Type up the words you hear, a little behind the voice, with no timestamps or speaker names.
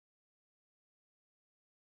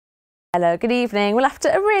Hello, good evening. Well, after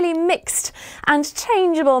a really mixed and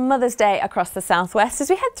changeable Mother's Day across the southwest, as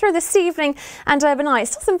we head through this evening and overnight,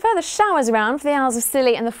 still some further showers around for the Isles of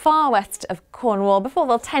Scilly and the far west of Cornwall before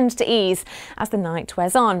they'll tend to ease as the night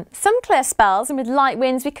wears on. Some clear spells, and with light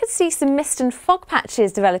winds we could see some mist and fog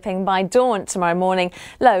patches developing by dawn tomorrow morning,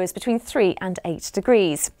 lows between 3 and 8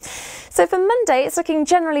 degrees. So for Monday it's looking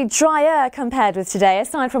generally drier compared with today.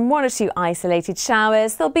 Aside from 1 or 2 isolated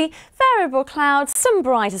showers, there'll be variable clouds, some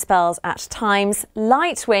brighter spells at times,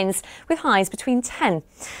 light winds with highs between 10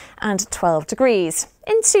 and 12 degrees.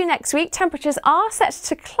 Into next week, temperatures are set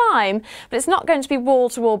to climb, but it's not going to be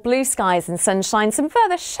wall-to-wall blue skies and sunshine. Some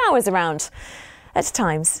further showers around at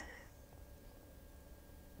times.